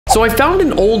So I found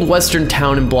an old western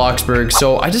town in Bloxburg,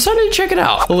 so I decided to check it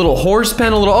out. A little horse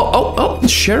pen, a little, oh,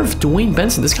 Sheriff Dwayne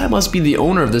Benson. This guy must be the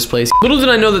owner of this place. Little did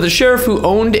I know that the sheriff who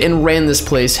owned and ran this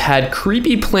place had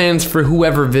creepy plans for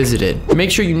whoever visited.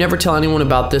 Make sure you never tell anyone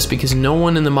about this because no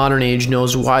one in the modern age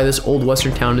knows why this old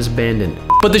western town is abandoned.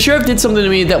 But the sheriff did something to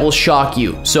me that will shock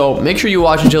you, so make sure you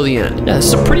watch until the end. Yeah, this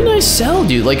is a pretty nice cell,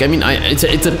 dude. Like, I mean,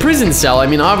 it's a prison cell. I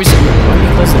mean, obviously, why did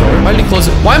he close the door? Why did he close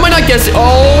it? Why am I not guessing?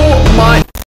 Oh my.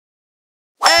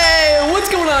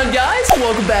 What's going on, guys?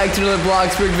 Welcome back to another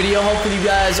Bloxburg video. Hopefully you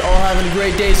guys are all having a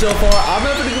great day so far. I'm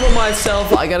not gonna give it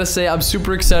myself. I gotta say, I'm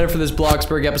super excited for this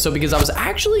Bloxburg episode because I was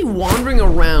actually wandering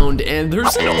around and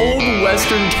there's an old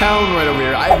western town right over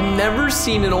here. I've never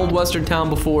seen an old western town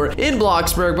before in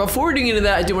Bloxburg. Before getting into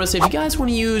that, I do want to say, if you guys want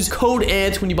to use code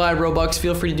ANT when you buy Robux,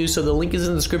 feel free to do so. The link is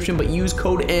in the description, but use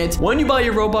code ANT when you buy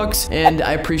your Robux, and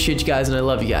I appreciate you guys and I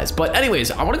love you guys. But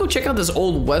anyways, I want to go check out this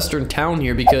old western town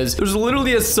here because there's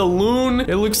literally a saloon.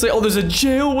 It looks like, oh, there's a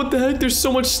jail. What the heck? There's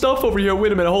so much stuff over here.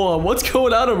 Wait a minute, hold on. What's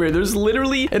going on over here? There's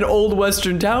literally an old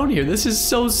western town here. This is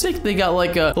so sick. They got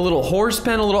like a little horse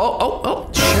pen, a little, oh,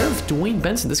 Sheriff Dwayne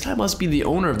Benson. This guy must be the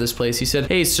owner of this place. He said,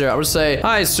 hey, sir. I'm gonna say,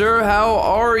 hi, sir. How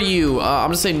are you? I'm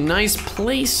gonna say, nice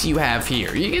place you have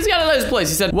here. You guys got a nice place.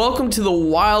 He said, welcome to the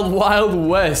wild, wild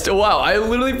west. Oh, wow. I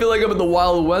literally feel like I'm in the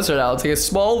wild west right now. It's like a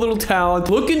small little town.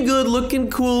 Looking good, looking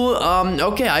cool.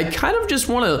 Okay, I kind of just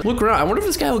want to look around. I wonder if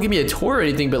this guy will give me a tour or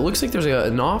anything, but it looks like there's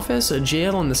an office, a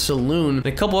jail, and the saloon, and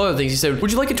a couple other things. He said,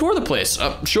 would you like a tour of the place?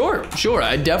 Sure.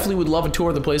 I definitely would love a tour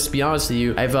of the place, to be honest with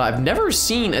you. I've never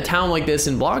seen a town like this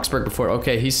in Bloxburg before.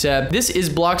 Okay, he said, this is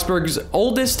Bloxburg's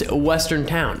oldest western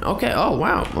town. Okay, oh,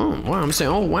 wow. I'm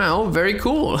saying, oh, wow, very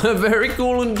cool. Very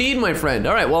cool indeed, my friend.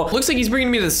 All right, well, looks like he's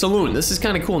bringing me to the saloon. This is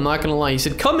kind of cool, not gonna lie. He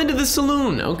said, come into the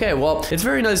saloon. Okay, well, it's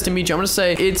very nice to meet you. I'm gonna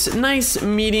say, it's nice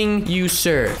meeting you,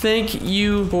 sir. Thank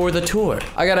you for the tour.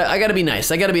 I gotta be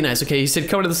nice. Okay, he said,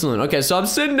 come to the saloon. Okay, so I'm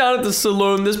sitting down at the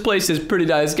saloon. This place is pretty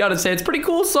nice. Gotta say, it's pretty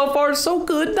cool so far. So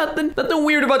good. Nothing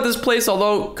weird about this place,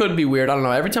 although could be weird. I don't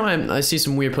know. Every time I see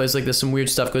some weird place like this, some weird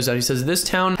stuff goes down. He says, this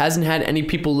town hasn't had any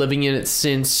people living in it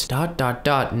since ...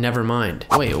 Never mind.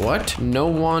 Wait, what? No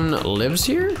one lives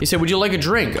here? He said, would you like a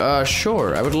drink?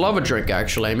 Sure. I would love a drink,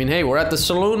 actually. I mean, hey, we're at the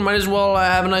saloon. Might as well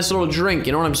have a nice little drink.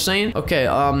 You know what I'm saying? Okay,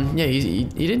 yeah, he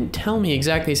didn't tell me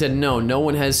exactly. He said, no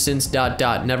one has since ...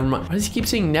 Never mind. Why does he keep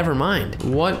saying never mind?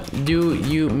 What do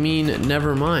you mean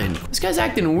never mind? This guy's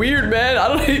acting weird, man. I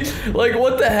don't like,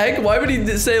 what the heck? Why would he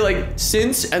say like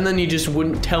since and then he just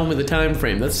wouldn't tell me the time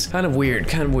frame? That's kind of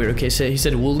weird. Okay, so he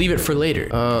said we'll leave it for later.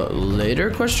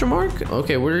 Later question mark?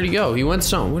 Okay, where did he go? He went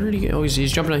some. Where did he go? Oh,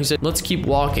 he's jumping out. He said let's keep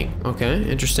walking. Okay,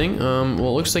 interesting. Well,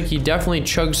 it looks like he definitely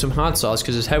chugged some hot sauce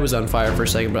because his head was on fire for a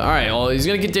second. But all right, well, he's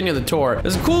gonna continue the tour.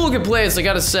 It's a cool looking place, I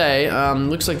gotta say.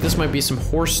 Looks like this might be some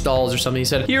horse stalls or something. He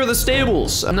said here are the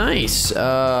stables. Nice.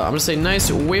 I'm gonna say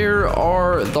nice. Where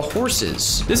are the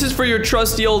horses? This is for your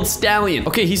trusty old stallion.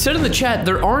 Okay, he said in the chat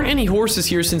there aren't any horses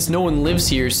here since no one lives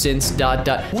here since ...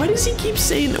 Why does he keep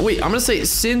saying? Wait, I'm gonna say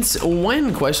since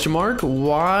when? Question mark.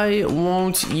 Why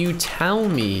won't you tell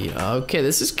me? Okay,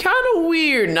 this is kind of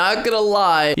weird. Not gonna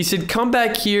lie. He said come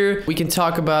back here. We can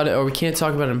talk about it, or we can't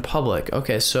talk about it in public.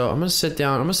 Okay, so I'm gonna sit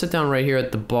down. I'm gonna sit down right here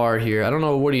at the bar here. I don't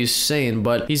know what he's saying,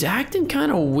 but he's acting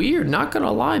kind of weird. Not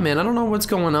gonna lie, man. I don't know what's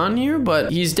going on here,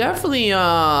 but he's definitely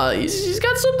he's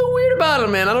got something weird about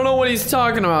him, man. I don't know what he's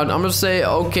talking about. I'm gonna say,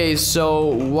 okay, so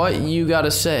what you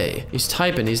gotta say? He's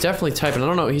typing. He's definitely typing. I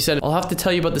don't know. He said, I'll have to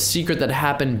tell you about the secret that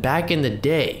happened back in the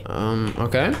day.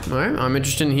 Okay. All right. I'm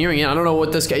interested in hearing it. I don't know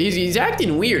what this guy, he's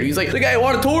acting weird. He's like, the guy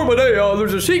want a tour, but hey,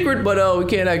 there's a secret, but we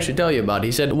can't actually tell you about it.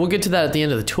 He said, we'll get to that at the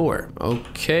end of the tour.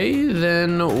 Okay,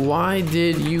 then why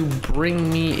did you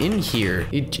bring me in here?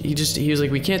 He was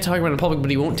like, we can't talk about it in public,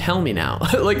 but he won't tell me now.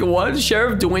 Like what?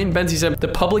 Sheriff Dwayne Benson said the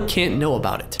public can't know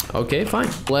about it. Okay, fine.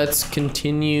 Let's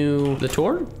continue the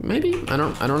tour. Maybe. I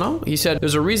don't know. He said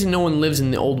there's a reason no one lives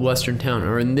in the old western town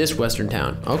or in this western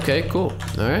town. Okay, cool.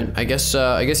 All right. I guess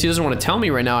he doesn't want to tell me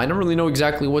right now. I don't really know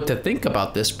exactly what to think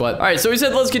about this, but all right. So he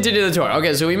said let's continue the tour.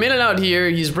 Okay, so we made it out here.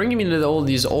 He's bringing me to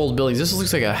these old buildings. This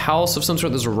looks like a house of some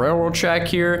sort. There's a railroad track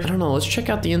here. I don't know. Let's check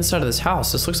out the inside of this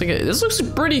house. This looks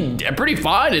pretty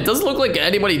fine. It doesn't look like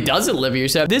anybody doesn't live here.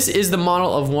 So this is the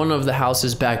model of one of the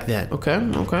houses back then. Okay,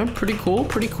 pretty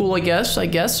cool, I guess.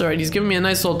 All right, he's giving me a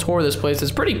nice little tour of this place.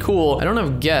 It's pretty cool. I don't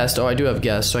have guests. Oh, I do have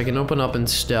guests, so I can open up and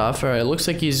stuff. All right, it looks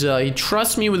like he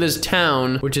trusts me with his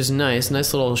town, which is nice.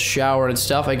 Nice little shower and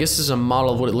stuff. I guess this is a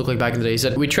model of what it looked like back in the day. He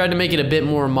said, we tried to make it a bit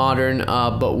more modern,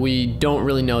 but we don't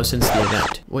really know since the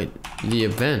event. Wait, the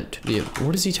event?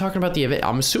 What is he talking about, the event?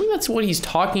 I'm assuming that's what he's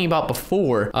talking about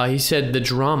before. He said the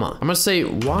drama. I'm gonna say,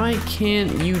 why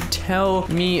can't you tell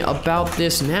me about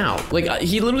this now? Like,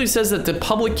 he literally says that the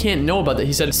public can't know about that.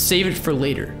 He said, save it for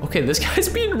later. Okay, this guy's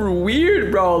being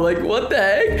weird, bro. Like, what the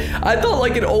heck? I thought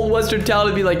like an old Western town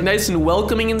would be like nice and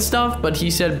welcoming and stuff, but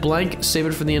he said blank, save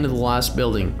it for the end of the last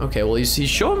building. Okay, well, he's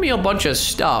showing me a bunch of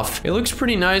stuff. It looks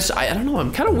pretty nice. I don't know.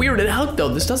 I'm kind of weirded out though.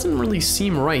 This doesn't really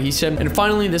seem right. He said, and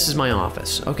finally, this is my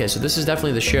office. Okay, so this is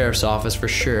definitely the sheriff's office for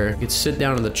sure. You could sit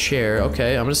down in the chair.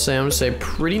 Okay, I'm gonna say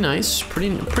pretty nice.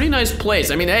 Pretty nice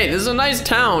place. I mean, hey, this is a nice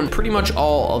town. Pretty much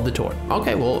all of the tour.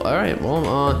 Okay, well, all right.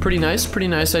 Well, pretty nice.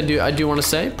 I do want to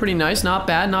say pretty nice. Not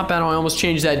bad. Oh, I almost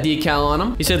changed that decal on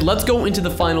him. He said, let's go into the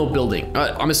final building.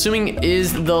 I'm assuming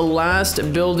is the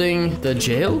last building the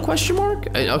jail, question mark?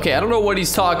 Okay, I don't know what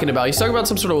he's talking about. He's talking about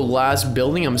some sort of last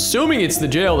building. I'm assuming it's the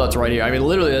jail that's right here. I mean,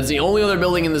 literally, that's the only other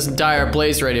building in this entire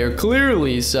place right here,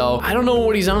 clearly. So I don't know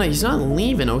what he's on. He's not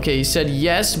leaving. Okay, he said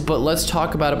yes, but let's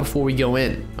talk about it before we go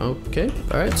in. Okay,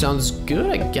 all right, sounds good,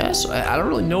 I guess. I don't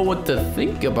really know what to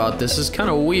think about this. It's kind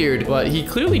of weird, but he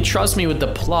clearly trusts me with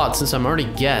the plot since I'm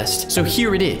already guessed. So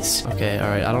here it is. Okay, all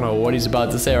right, I don't know what he's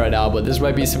about to say right now, but this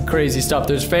might be some crazy stuff.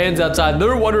 There's fans outside.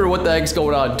 They're wondering what the heck's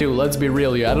going on too. Let's be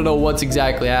real here. I don't know what's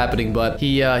exactly happening, but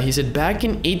he said back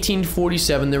in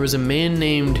 1847, there was a man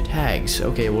named Tags.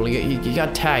 Okay, well, he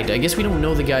got tagged. I guess we don't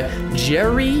know the guy.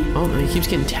 Jerry? Oh, he keeps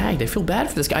getting tagged. I feel bad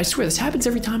for this guy. I swear, this happens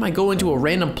every time I go into a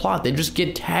random plot. They just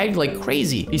get tagged like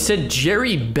crazy. He said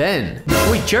Jerry Ben.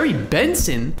 Wait, Jerry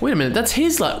Benson? Wait a minute, that's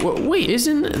his wait,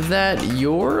 isn't that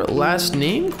your last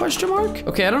name? Question mark?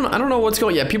 Okay, I don't know what's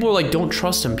going on. Yeah, people are like, don't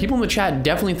trust him. People in the chat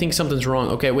definitely think something's wrong.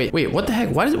 Okay, wait, what the heck?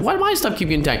 Why do my stuff keep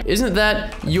getting tagged? Isn't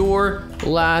that your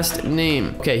last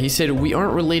name? Okay, he said, we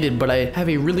aren't related, but I have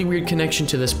a really weird connection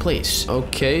to this place.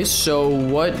 Okay, so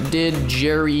what did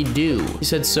Jerry do? He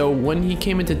said, so when he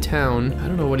came into town, I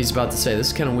don't know what he's about to say. This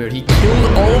is kind of weird. He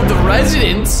killed all of the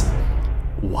residents.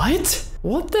 What?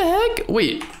 What the heck?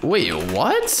 Wait,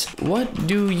 what? What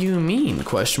do you mean?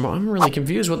 Question mark. I'm really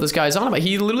confused what this guy's on about.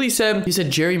 He literally said,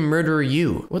 Jerry murder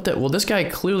you. What the? Well, this guy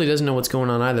clearly doesn't know what's going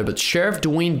on either, but Sheriff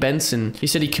Dwayne Benson, he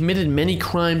said he committed many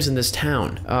crimes in this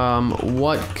town.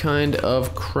 What kind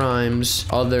of crimes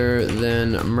other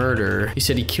than murder? He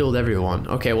said he killed everyone.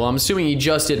 Okay, well, I'm assuming he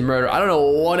just did murder. I don't know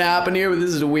what happened here, but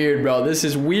this is weird, bro. This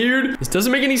is weird. This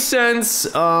doesn't make any sense.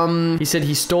 He said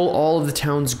he stole all of the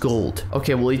town's gold.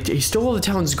 Okay, well, he stole the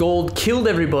town's gold, killed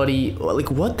everybody. Like,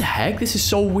 what the heck? This is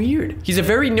so weird. He's a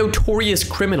very notorious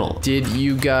criminal. Did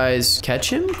you guys catch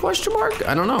him? Question mark?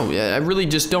 I don't know. I really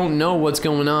just don't know what's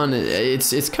going on.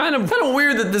 It's kind of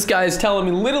weird that this guy is telling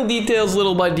me little details,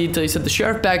 little by detail. He said the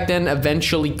sheriff back then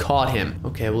eventually caught him.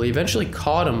 Okay, well, he eventually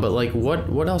caught him, but like,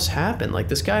 what else happened? Like,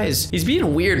 this guy he's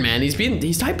being weird, man.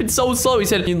 He's typing so slow. He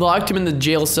said he locked him in the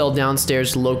jail cell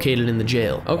downstairs, located in the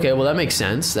jail. Okay, well, that makes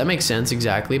sense. That makes sense,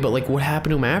 exactly. But like, what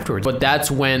happened to him afterwards? But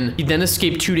that's when he then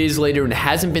escaped 2 days later and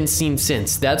hasn't been seen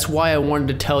since. That's why I wanted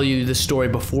to tell you the story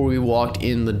before we walked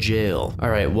in the jail. All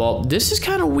right, well, this is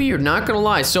kind of weird, not gonna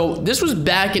lie. So this was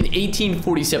back in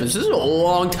 1847. So this is a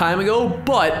long time ago,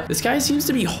 but this guy seems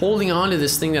to be holding on to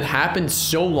this thing that happened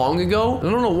so long ago. I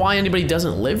don't know why anybody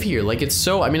doesn't live here. Like, it's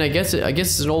so, I mean, I guess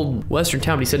it's an old Western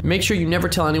town, but he said, make sure you never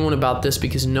tell anyone about this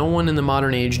because no one in the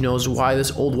modern age knows why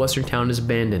this old Western town is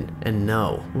abandoned. And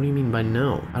no. What do you mean by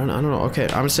no? I don't know. Okay,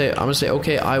 I'm gonna say,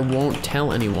 okay, I won't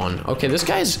tell anyone. Okay, this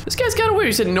guy's kind of weird.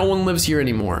 He said no one lives here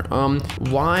anymore.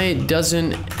 Why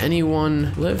doesn't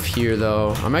anyone live here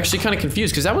though? I'm actually kind of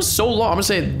confused because that was so long. I'm gonna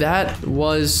say that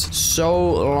was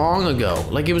so long ago.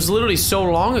 Like, it was literally so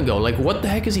long ago. Like, what the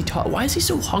heck is he talking? Why is he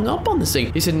so hung up on this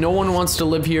thing? He said no one wants to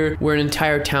live here where an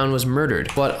entire town was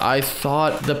murdered. But I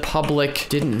thought the public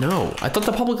didn't know. I thought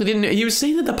the public didn't know. He was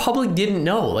saying that the public didn't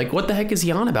know. Like, what the heck is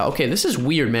he on about? Okay, this is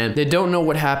weird, man. They don't know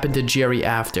what happened to Jerry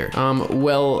after.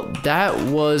 Well, that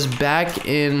was back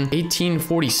in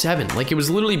 1847. Like, it was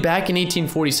literally back in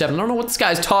 1847. I don't know what this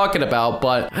guy's talking about,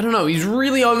 but I don't know. He's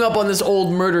really hung up on this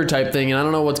old murder type thing, and I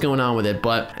don't know what's going on with it.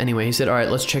 But anyway, he said, all right,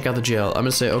 let's check out the jail. I'm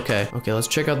gonna say, okay, let's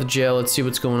check out the jail. Let's see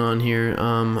what's going on here.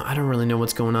 I don't really know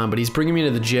what's going on, but he's bringing me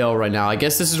to the jail right now. I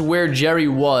guess this is where Jerry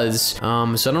was. So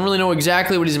I don't really know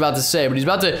exactly what he's about to say, but he's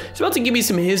about to give me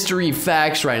some history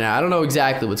facts right now. I don't know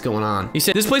exactly what's going on. He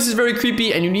said, this place is very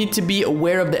creepy, and you need to be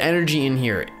aware of the energy in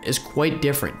here. It's quite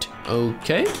different.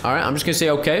 Okay. All right. I'm just gonna say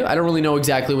okay. I don't really know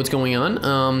exactly what's going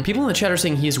on. People in the chat are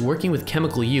saying he is working with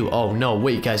Chemical U. Oh no,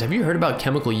 wait, guys, have you heard about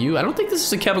Chemical U? I don't think this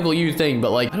is a Chemical U thing,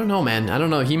 but like, I don't know, man. I don't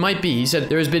know. He might be. He said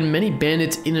there has been many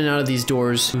bandits in and out of these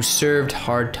doors who served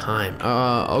hard time.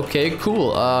 Okay,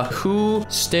 cool. Who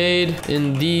stayed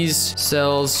in these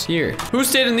cells here? Who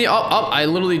stayed in the? Oh, I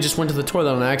literally just went to the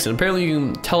toilet on accident. Apparently,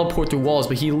 you can teleport through walls,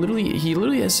 but he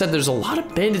literally has said there's a lot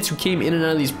of bandits who came in and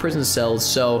out of these prison cells.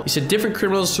 So he said different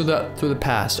criminals through the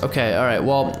past. Okay, all right.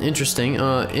 Well, interesting.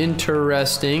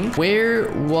 Interesting.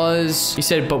 Where was? He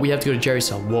said, but we have to go to Jerry's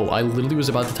cell. Whoa! I literally was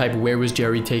about to type where was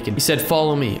Jerry taken. He said,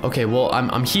 follow me. Okay, well,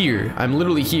 I'm here. I'm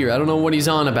literally here. I don't know what he's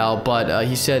on about, but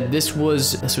he said this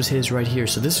was his right here.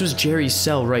 So this was Jerry's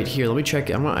cell right here. Let me check.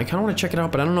 I kind of want to check it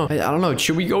out, but I don't know. I don't know.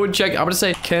 Should we go and check? I'm gonna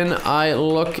say, can I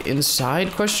look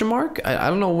inside? Question mark. I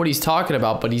don't know what he's talking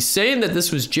about, but he's saying that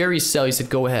this was Jerry's cell. He said,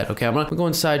 go ahead. Okay, I'm gonna go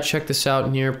inside, check this out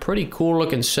in here. Pretty cool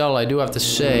looking cell, I do have to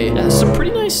say. Yeah, it's a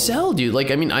pretty nice cell, dude.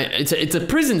 Like, I mean, it's a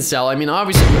prison cell. I mean,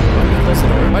 obviously.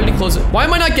 Why did he close it? Why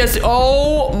am I not guessing?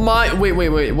 Oh my,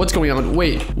 wait. What's going on?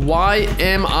 Wait, why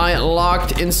am I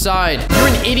locked inside? You're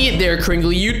an idiot there,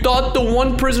 Kringley. You thought the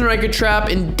one prisoner I could trap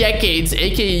in decades,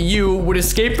 aka you, would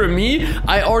escape from me?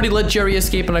 I already let Jerry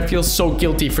escape and I feel so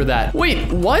guilty for that. Wait,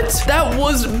 what? That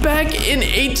was back in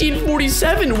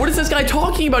 1847. What is this guy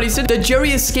talking about? He said that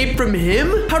Jerry escaped from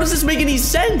him? How does this make any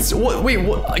sense? Wait,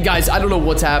 what? Guys, I don't know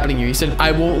what's happening here. He said,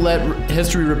 I won't let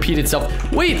history repeat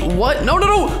itself. Wait, what? No.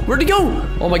 Where'd he go?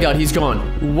 Oh my God, he's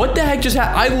gone. What the heck just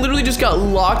happened? I literally just got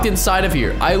locked inside of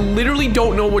here. I literally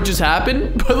don't know what just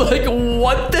happened, but like,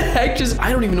 what the heck just,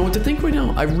 I don't even know what to think right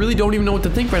now. I really don't even know what to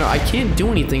think right now. I can't do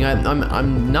anything.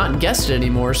 I'm not guessed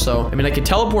anymore. So, I mean, I could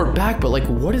teleport back, but like,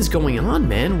 what is going on,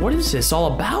 man? What is this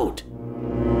all about?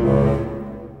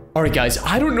 All right, guys,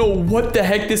 I don't know what the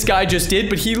heck this guy just did,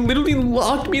 but he literally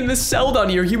locked me in this cell down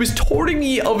here. He was touring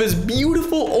me of his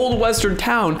beautiful old western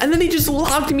town, and then he just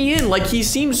locked me in. Like, he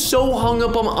seems so hung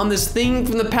up on this thing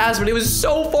from the past, but it was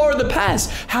so far in the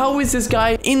past. How is this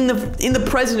guy in the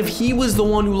present if he was the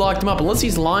one who locked him up? Unless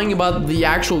he's lying about the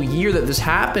actual year that this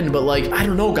happened, but like, I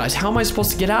don't know, guys. How am I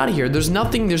supposed to get out of here? There's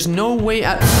nothing, there's no way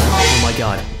out. Oh my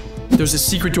God. There's a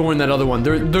secret door in that other one.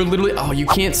 They're literally, oh, you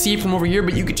can't see it from over here,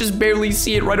 but you could just barely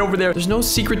see it right over there. There's no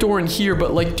secret door in here,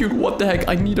 but like, dude, what the heck?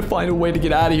 I need to find a way to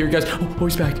get out of here, guys. Oh,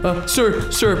 he's back.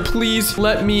 Sir, please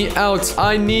let me out.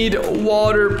 I need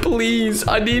water, please.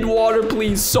 I need water,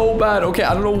 please, so bad. Okay,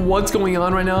 I don't know what's going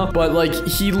on right now, but like,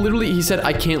 he said,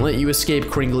 I can't let you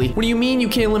escape, Kringley. What do you mean you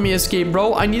can't let me escape,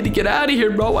 bro? I need to get out of here,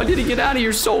 bro. I need to get out of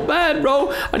here so bad,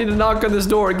 bro. I need to knock on this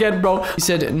door again, bro. He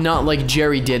said, not like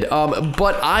Jerry did.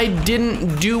 But I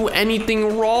didn't do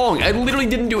anything wrong. I literally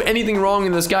didn't do anything wrong,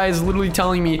 and this guy is literally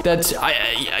telling me that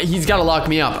he's got to lock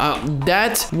me up.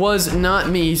 That was not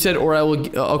me. He said, or I will,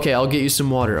 okay, I'll get you some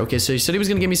water. Okay, so he said he was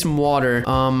gonna give me some water.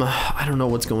 I don't know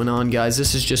what's going on, guys.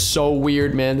 This is just so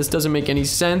weird, man. This doesn't make any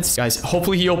sense. Guys,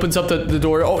 hopefully he opens up the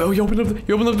door. Oh, he opened up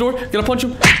the door. Gonna punch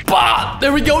him. Bah!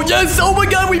 There we go. Yes! Oh my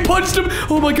God, we punched him.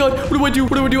 Oh my God, what do I do?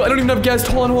 What do I do? I don't even have gas.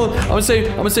 Hold on. I'm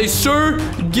gonna say, sir,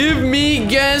 give me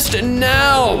gas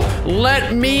now.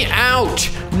 Let me out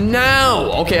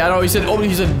now. Okay, I know he said,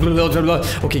 he said, blah, blah, blah.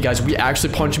 Okay, guys, we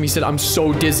actually punched him. He said, I'm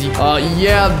so dizzy.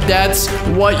 Yeah, that's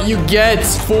what you get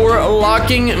for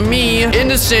locking me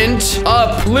innocent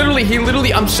up. Literally,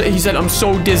 he said, I'm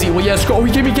so dizzy. Well, yes, go. Oh,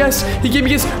 he gave me gas.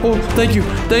 Oh,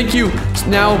 thank you.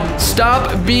 Now,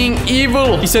 stop being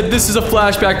evil. He said, this is a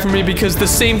flashback for me because the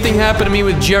same thing happened to me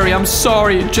with Jerry. I'm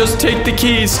sorry. Just take the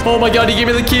keys. Oh my God, he gave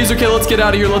me the keys. Okay, let's get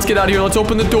out of here. Let's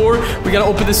open the door. We gotta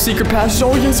open this secret passage.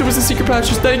 Oh, yes, it was a secret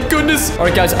passage. Thank goodness. All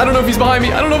right, guys, I don't know if he's behind me.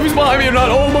 Or not.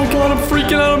 Oh my God, I'm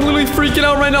freaking out. I'm literally freaking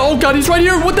out right now. Oh God, he's right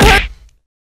here. What the heck?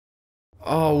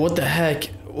 Oh, what the heck?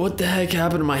 What the heck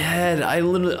happened to my head? I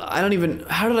don't even,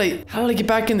 how did I get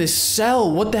back in this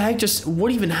cell? What the heck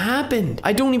what even happened?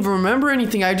 I don't even remember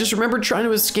anything. I just remember trying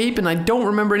to escape, and I don't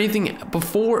remember anything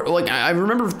before. Like, I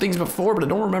remember things before, but I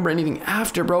don't remember anything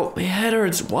after, bro. My head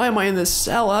hurts. Why am I in this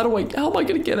cell? How am I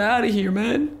gonna get out of here,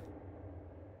 man?